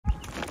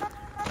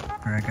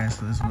Alright guys,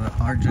 so this is what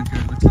our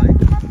junkyard looks like.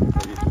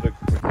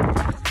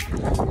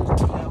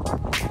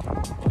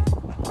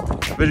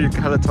 Video, you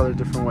can kind of tell a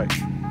different way.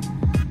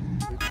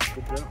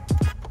 Good job.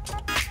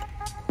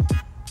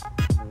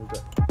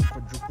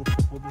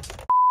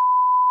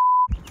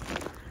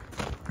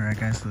 Alright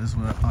guys, so this is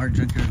what our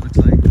junkyard looks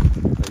like.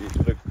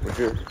 Look over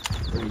here.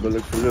 We're gonna go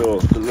look for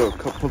the little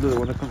cup holder, the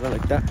one that comes out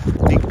like that.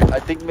 I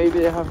think maybe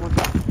they have one.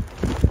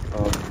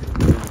 We're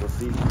gonna go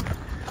see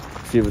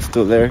if it's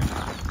still there.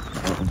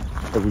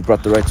 But we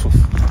brought the right tools.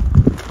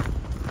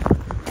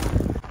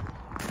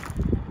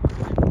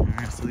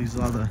 Alright, so these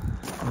are all the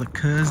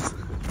cuz.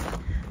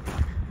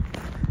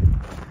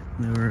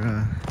 They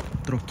were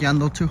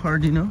troqueando too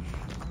hard, you know?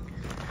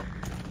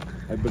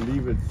 I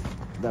believe it's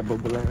that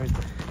bubble light right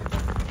there.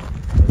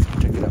 Let's go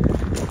check it out.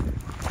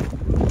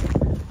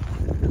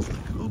 There's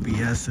like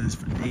OBS's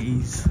for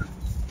days.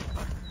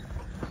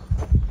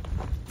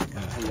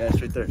 Yeah,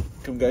 it's right there.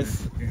 Come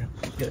guys. Here,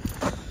 get it.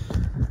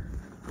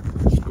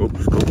 Scope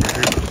right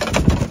here.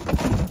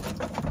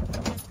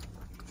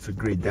 It's a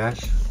great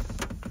dash.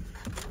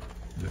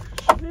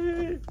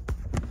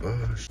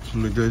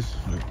 Look guys,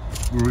 look.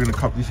 We're gonna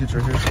cop these seats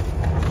right here.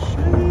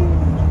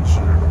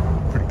 Sure,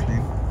 pretty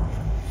clean.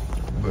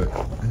 But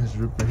it has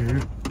rip right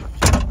here.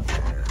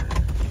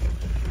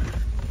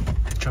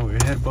 Watch out with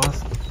your head,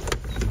 boss.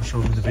 I'll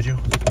show them the video.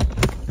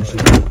 This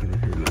is open in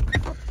here, look.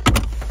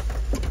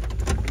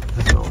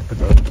 That's not open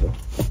up though.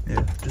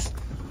 Yeah, just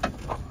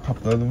pop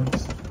the other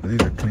ones. But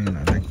these are clean,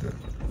 I like the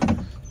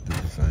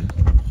design.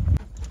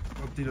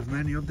 Update of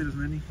Manny.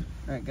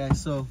 Alright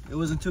guys, so it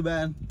wasn't too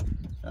bad.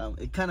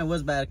 It kind of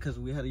was bad because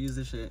we had to use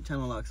this shit,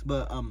 channel locks,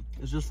 but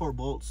it's just 4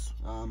 bolts.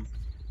 I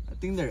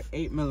think they're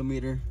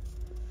 8mm,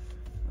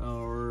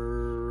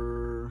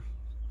 or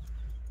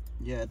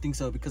yeah, I think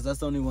so, because that's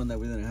the only one that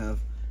we didn't have.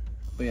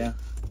 But yeah,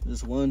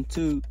 just 1,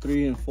 2,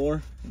 3, and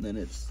 4, and then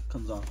it just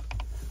comes off.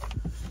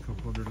 Cup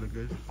holder look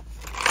good.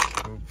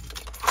 So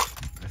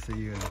I say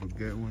you guys go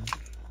get one.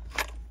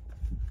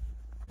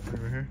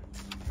 Over here,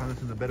 found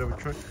this in the bed of a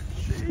truck.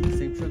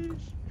 Same truck.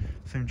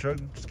 Same truck,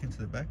 just came to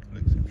the back.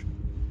 Look, same truck.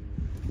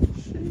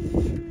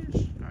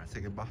 Alright,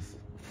 take it, boss.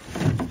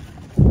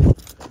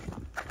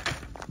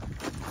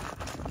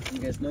 You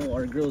guys know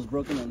our grill's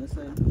broken on this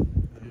side.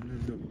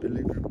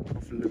 Hopefully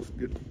it looks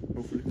good.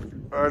 Hopefully.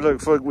 Alright, look,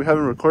 fuck, we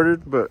haven't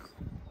recorded, but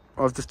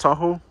off this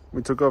Tahoe,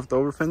 we took off the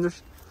over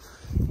fenders.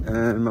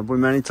 And my boy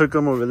Manny took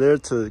them over there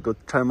to go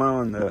try them out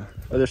on the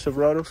other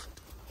Silverados.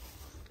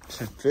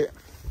 Should fit.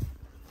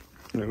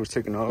 Like, we're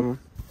taking all of them.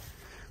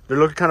 They're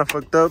looking kind of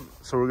fucked up,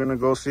 so we're gonna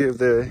go see if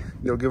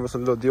they'll give us a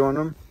little deal on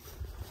them.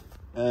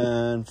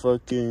 And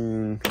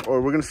fucking,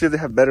 or we're gonna see if they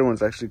have better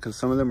ones actually, because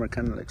some of them are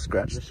kind of like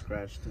scratched. They're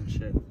scratched and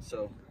shit.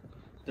 So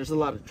there's a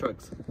lot of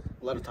trucks,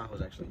 a lot of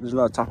Tahoes actually. There's a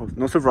lot of Tahoes.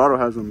 No Silverado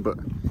has them, but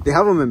they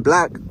have them in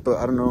black. But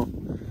I don't know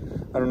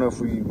if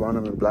we want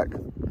them in black,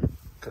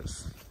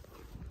 because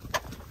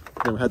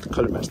then we had to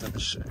color match that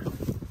shit.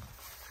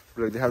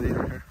 Look, they have these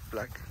right here,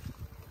 black,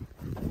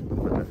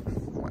 white.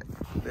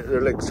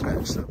 They're like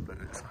scratched up, but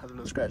it has a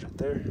little scratch right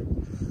there.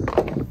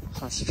 So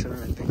that's chilling,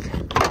 I think.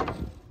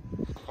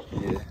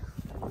 Yeah.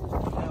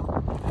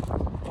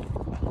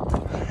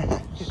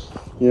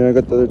 Yeah, I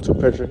got the other 2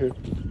 pairs right here.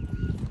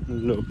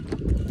 Little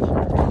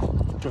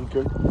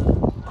junkyard.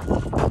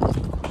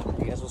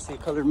 You guys will see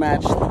color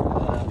matched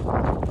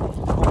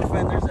over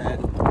fenders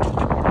and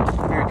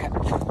rear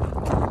catch.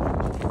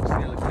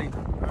 See, it looks clean.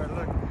 Alright,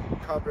 look,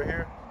 cop right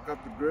here.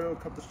 Got the grill,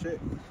 cut the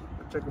shit.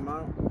 Check them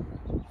out.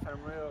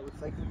 Samurai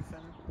Recycling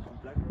Center on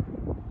Black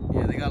Road.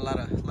 Yeah, they got a lot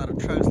of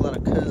trucks, a lot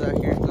of cuz out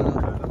here, you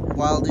know,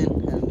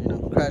 wilding and, you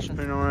know, crashing.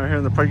 You know, right here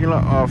in the parking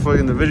lot. Oh, fuck,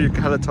 in the video you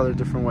can kind of tell they're a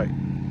different way.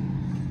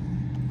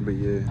 But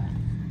yeah.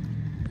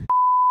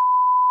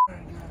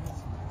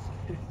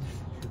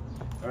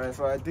 Alright,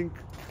 so I think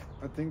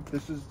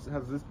this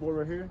has this board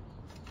right here.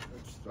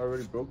 It's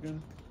already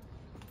broken.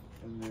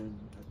 And then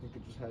I think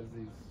it just has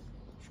these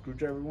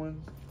screwdriver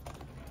ones.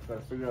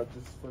 Gotta figure out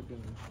this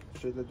fucking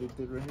shit that they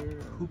did right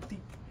here. Hoopty.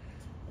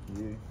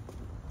 Yeah.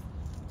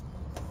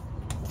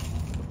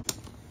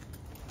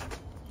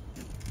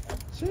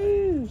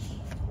 Jeez.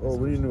 Oh,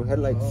 we need new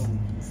headlights. Oh,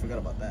 forgot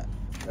about that.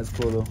 That's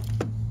cool though.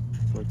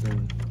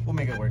 Fucking. We'll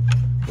make it work.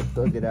 We'll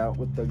thug it out.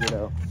 Put this.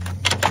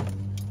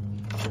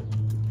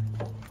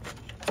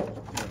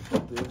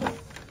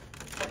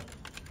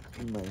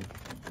 My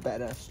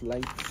badass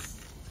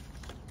lights.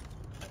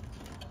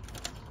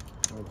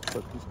 How the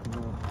fuck these come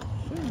out?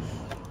 Sheesh.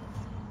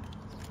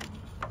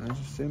 I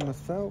just saved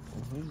myself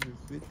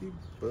 150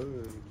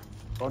 bucks.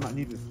 Oh, not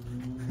needed.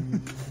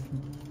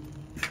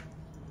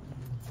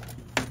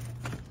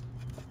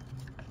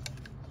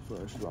 So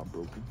that's a lot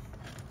broken.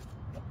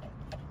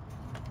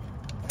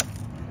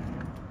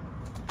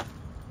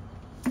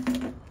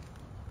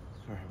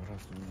 Alright, what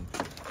else do we need?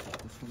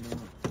 This one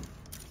out.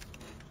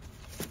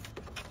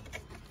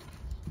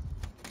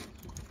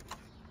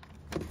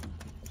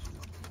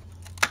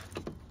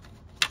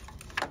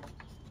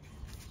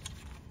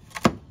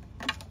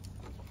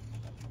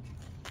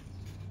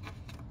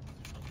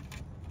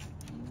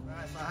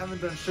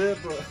 haven't done shit,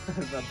 but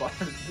my boss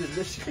did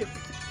this shit.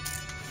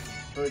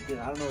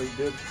 Freaking, I don't know what he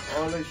did.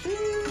 Oh, like,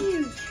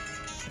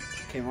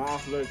 sheesh. Came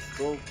off, let's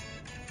go.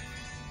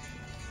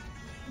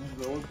 This is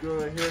the old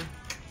girl right here.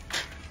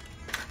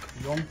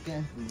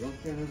 Junkyard. The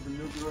Junkyard is the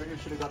new girl right here.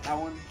 Should have got that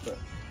one, but,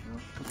 you know,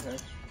 okay.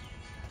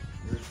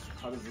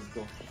 How does this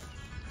go?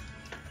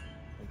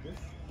 Like this?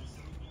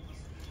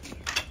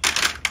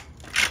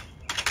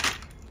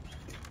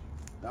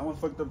 That one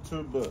fucked up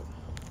too, but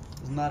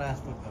It's not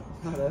as fucked up.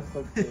 not as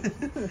fucked up.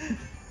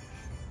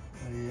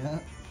 Yeah.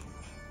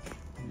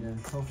 Yeah.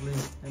 Hopefully,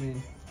 I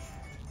mean,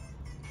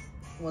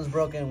 one's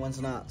broken,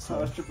 one's not. I So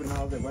was tripping out.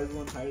 I was like, why is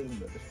one higher than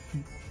the other?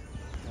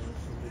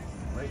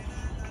 Right?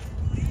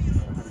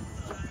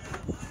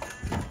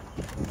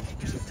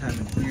 there's a tab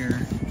in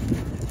here.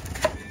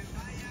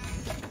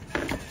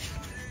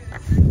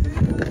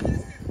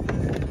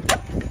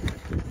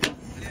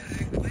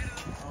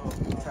 Oh,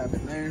 tab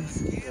in there.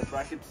 The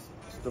bracket's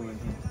still in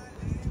here.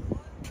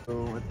 So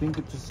I think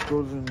it just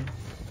goes in.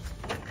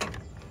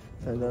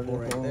 Right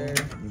there.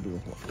 Right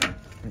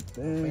there.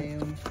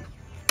 Bam.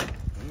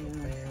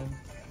 Bam.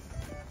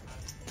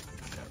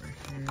 Got right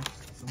here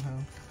somehow.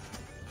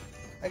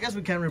 I guess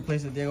we can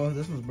replace it, Diego.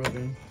 This one's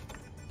broken.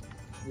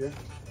 Yeah.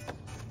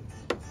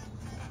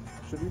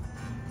 Should we? I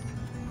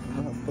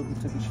don't know how fucking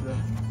took this shit out.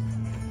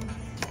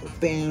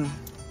 Bam.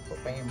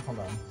 Bam. Hold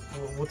on.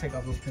 We'll take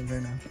off those pins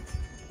right now.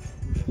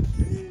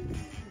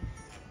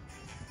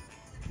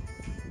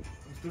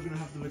 I'm still gonna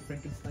have to look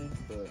Frankenstein,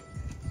 but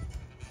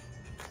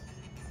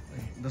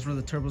That's where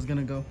the turbo's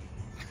gonna go.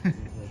 Alright,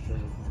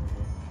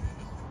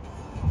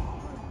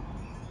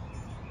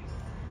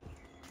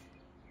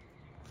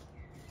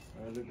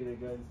 look at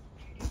it, guys.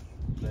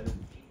 Let it.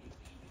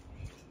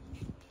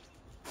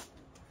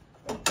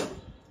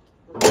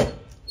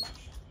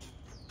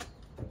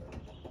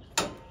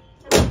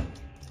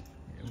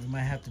 We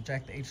might have to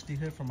jack the HD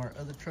hood from our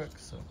other truck,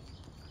 so.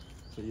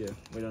 So yeah,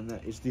 wait on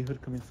that HD hood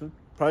coming soon.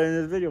 Probably in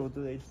this video we'll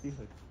do the HD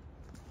hood.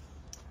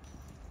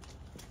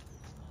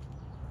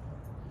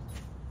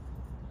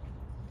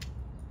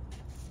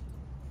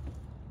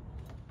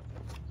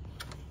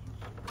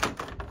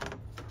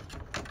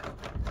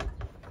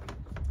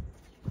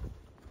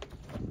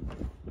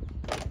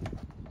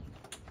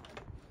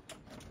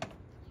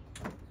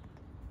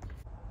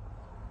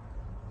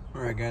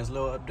 Alright guys,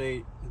 little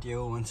update.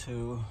 Diego went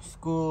to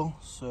school,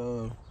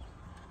 so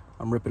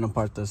I'm ripping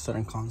apart the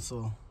center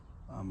console.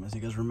 As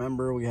you guys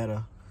remember, we had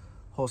a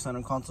whole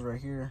center console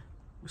right here.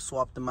 We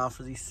swapped them out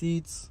for these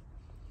seats,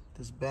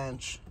 this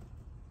bench.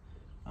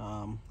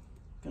 Gonna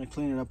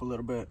clean it up a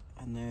little bit,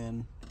 and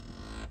then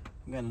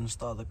I'm gonna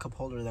install the cup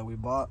holder that we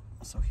bought.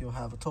 So he'll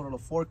have a total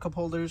of 4 cup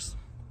holders.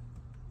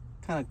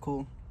 Kind of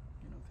cool.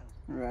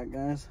 Alright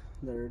guys,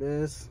 there it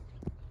is.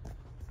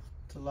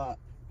 It's a lot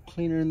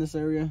cleaner in this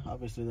area.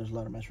 Obviously there's a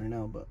lot of mess right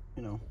now, but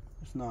you know,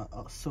 it's not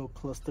so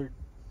clustered.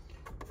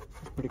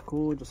 It's pretty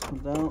cool. It just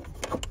comes out,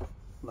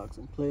 locks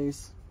in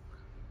place,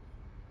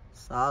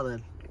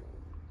 solid.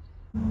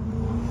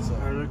 So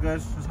alright, look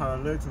guys, this is how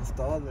it looks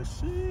installed. Like,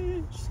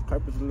 sheesh, the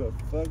carpet's a little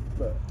fucked,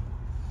 but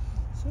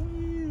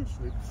sheesh,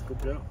 let's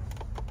scope it out.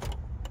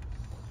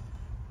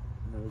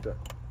 And then we got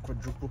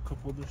quadruple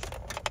cup holders.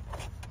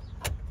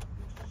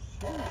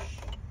 Sheesh.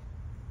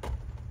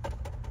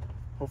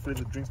 Hopefully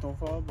the drinks don't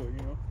fall, but you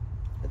know.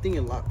 I think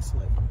it locks,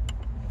 like,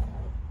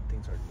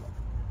 things already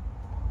locked.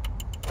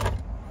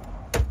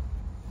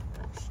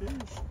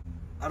 Sheesh.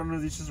 I don't know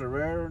if these shits are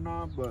rare or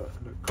not, but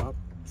the cop,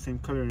 same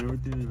color and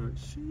everything, is like,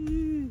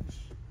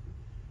 sheesh.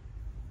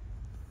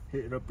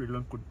 Hit up your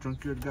lunch with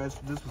Junkyard, guys.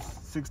 This was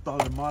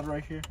 $6 mod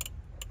right here.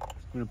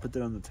 I'm gonna put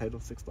that on the title,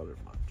 $6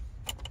 mod.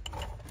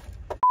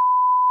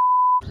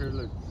 Here,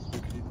 look,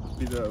 it could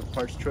be the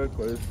parts truck,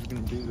 or this is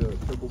gonna be the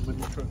turbo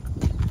mini truck.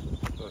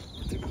 But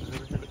we're taking it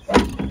over here.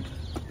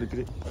 Look at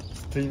it.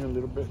 It's clean a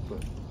little bit,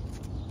 but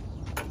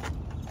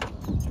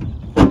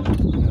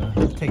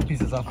Let's take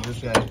pieces off of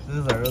this guy. This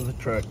is our other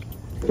truck.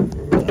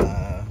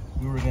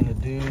 We were gonna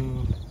do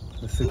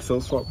the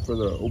 6.0 swap for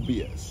the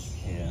OBS.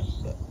 Yeah,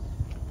 but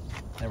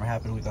never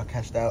happened. We got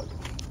cashed out.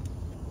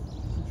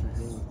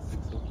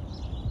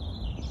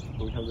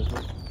 But we have the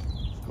hood.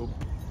 Scope.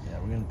 Yeah,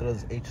 we're gonna throw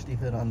this HD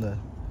hood on the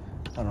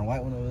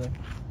white one over there.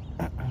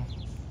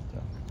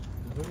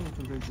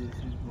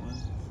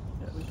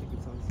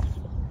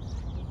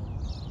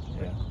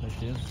 Yeah, there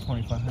she is.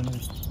 2500.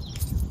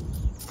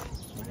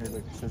 Right here,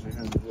 like it says right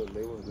here on the little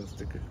label, it's gonna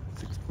stick a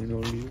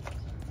 6.0 lead.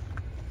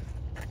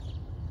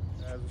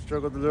 Yeah, we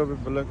struggled a little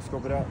bit, but let's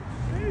scope it out.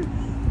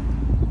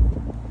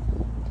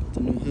 Put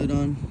the new hood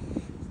on.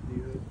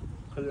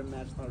 The color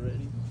matched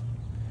already.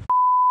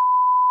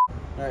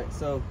 Alright,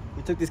 so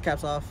we took these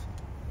caps off.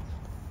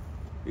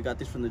 We got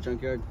these from the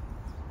junkyard.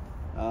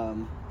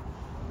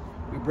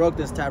 We broke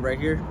this tab right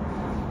here.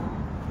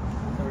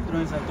 So we're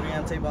throwing some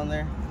 3M tape on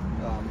there.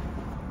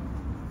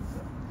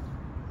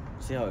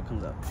 See how it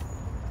comes out.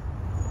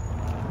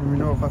 Let me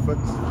know if I fix.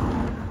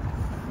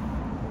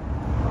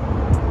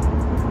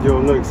 Yo,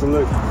 look, so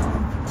look.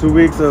 2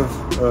 weeks of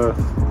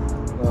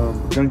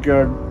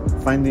junkyard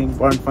finding,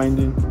 barn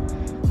finding.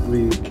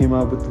 we came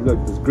out with,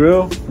 look, this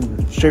grill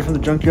straight from the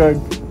junkyard,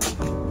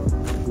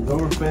 the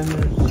lower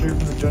fender straight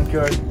from the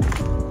junkyard,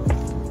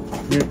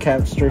 rear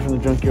cap straight from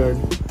the junkyard,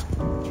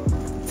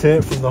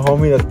 tip from the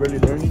homie that's barely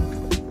learning.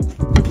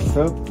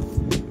 So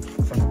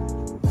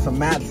some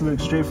mats look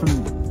straight from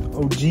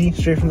OG,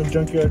 straight from the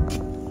junkyard.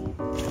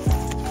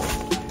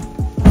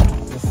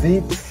 The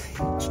seats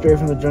straight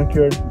from the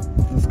junkyard.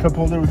 This cup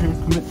holder over here,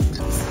 commit.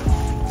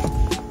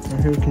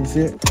 Right here, can you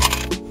see it?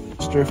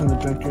 Straight from the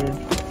junkyard.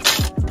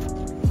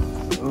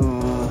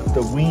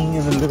 The wing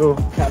and the little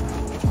cap.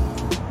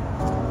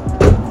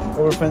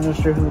 Over fender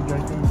straight from the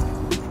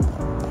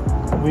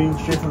junkyard. Wing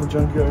straight from the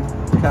junkyard.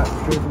 Cap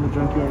straight from the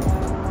junkyard.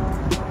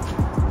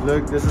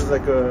 Look, this is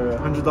like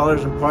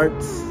 $100 in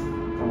parts.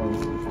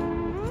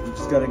 You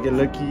just gotta get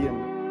lucky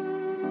and